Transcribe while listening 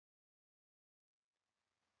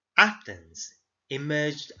Athens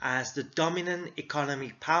emerged as the dominant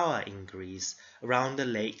economic power in Greece around the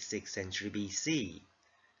late 6th century BC.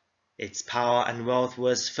 Its power and wealth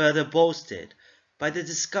was further bolstered by the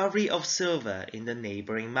discovery of silver in the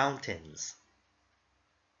neighboring mountains.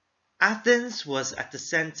 Athens was at the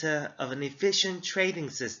center of an efficient trading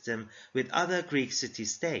system with other Greek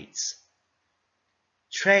city-states.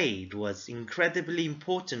 Trade was incredibly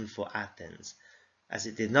important for Athens, as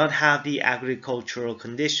it did not have the agricultural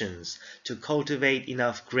conditions to cultivate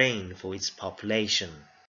enough grain for its population.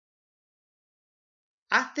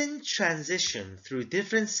 Athens transitioned through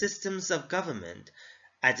different systems of government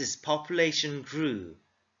as its population grew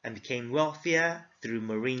and became wealthier through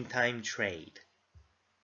maritime trade.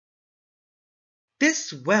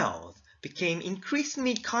 This wealth became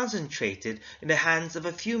increasingly concentrated in the hands of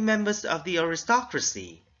a few members of the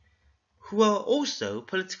aristocracy, who were also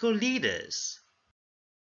political leaders,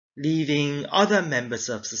 leaving other members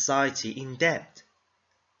of society in debt,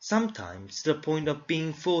 sometimes to the point of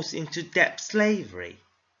being forced into debt slavery.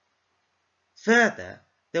 Further,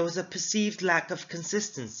 there was a perceived lack of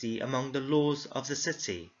consistency among the laws of the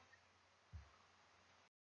city.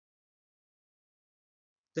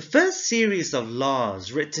 The first series of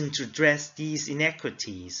laws written to address these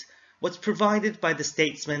inequities was provided by the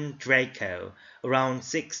statesman Draco around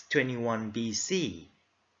 621 BC.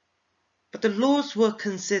 But the laws were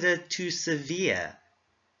considered too severe.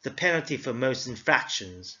 The penalty for most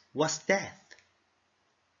infractions was death.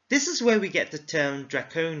 This is where we get the term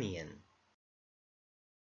draconian.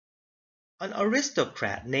 An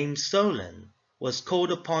aristocrat named Solon was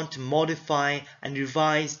called upon to modify and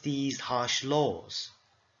revise these harsh laws.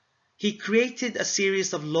 He created a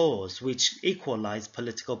series of laws which equalized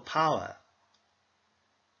political power.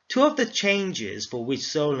 Two of the changes for which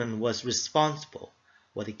Solon was responsible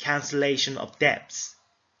were the cancellation of debts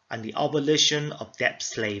and the abolition of debt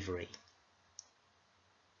slavery.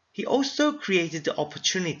 He also created the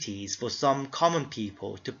opportunities for some common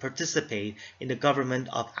people to participate in the government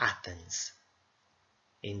of Athens.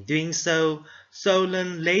 In doing so,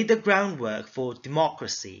 Solon laid the groundwork for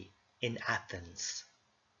democracy in Athens.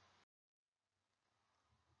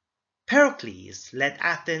 Pericles led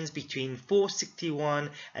Athens between 461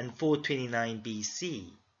 and 429 BC.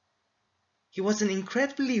 He was an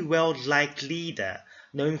incredibly well-liked leader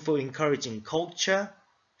known for encouraging culture,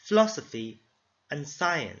 philosophy, and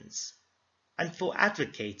science, and for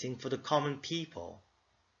advocating for the common people.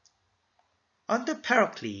 Under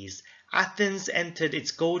Pericles, Athens entered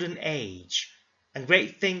its golden age, and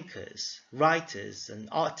great thinkers, writers, and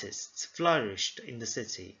artists flourished in the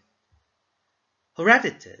city.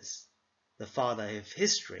 Herodotus, the father of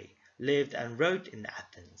history, lived and wrote in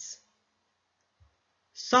Athens.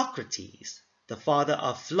 Socrates, the father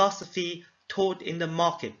of philosophy, taught in the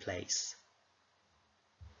marketplace.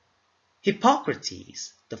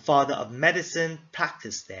 Hippocrates, the father of medicine,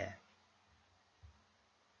 practiced there.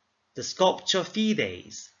 The sculptor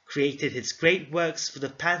Phidias created his great works for the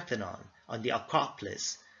Pantheon on the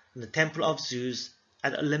Acropolis and the Temple of Zeus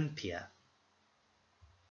at Olympia.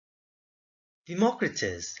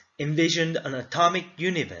 Democritus envisioned an atomic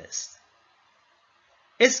universe.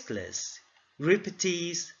 Aeschylus,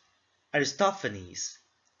 Euripides, Aristophanes,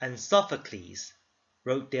 and Sophocles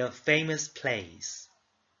wrote their famous plays.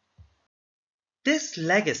 This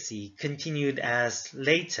legacy continued as,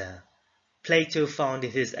 later, Plato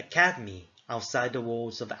founded his academy outside the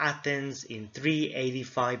walls of Athens in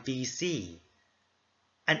 385 BC,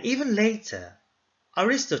 and even later,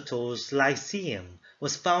 Aristotle's Lyceum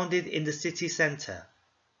was founded in the city center.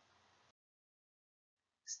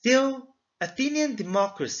 Still, Athenian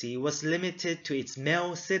democracy was limited to its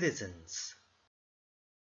male citizens.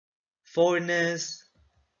 Foreigners,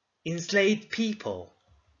 enslaved people,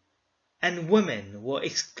 and women were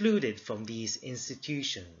excluded from these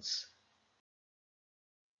institutions.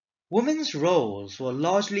 Women's roles were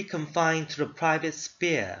largely confined to the private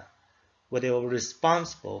sphere, where they were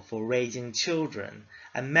responsible for raising children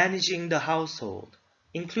and managing the household,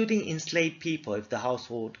 including enslaved people if the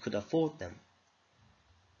household could afford them.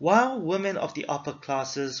 While women of the upper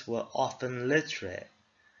classes were often literate,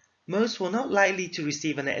 most were not likely to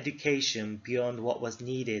receive an education beyond what was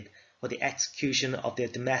needed for the execution of their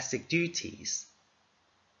domestic duties.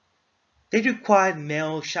 They required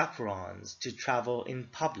male chaperons to travel in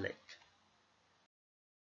public.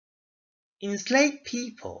 Enslaved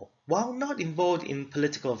people, while not involved in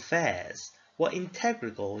political affairs, were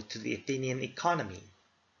integral to the Athenian economy.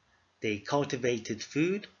 They cultivated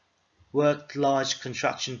food, worked large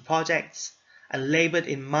construction projects, and labored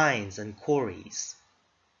in mines and quarries.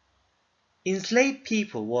 Enslaved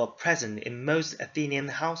people were present in most Athenian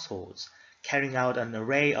households, carrying out an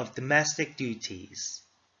array of domestic duties.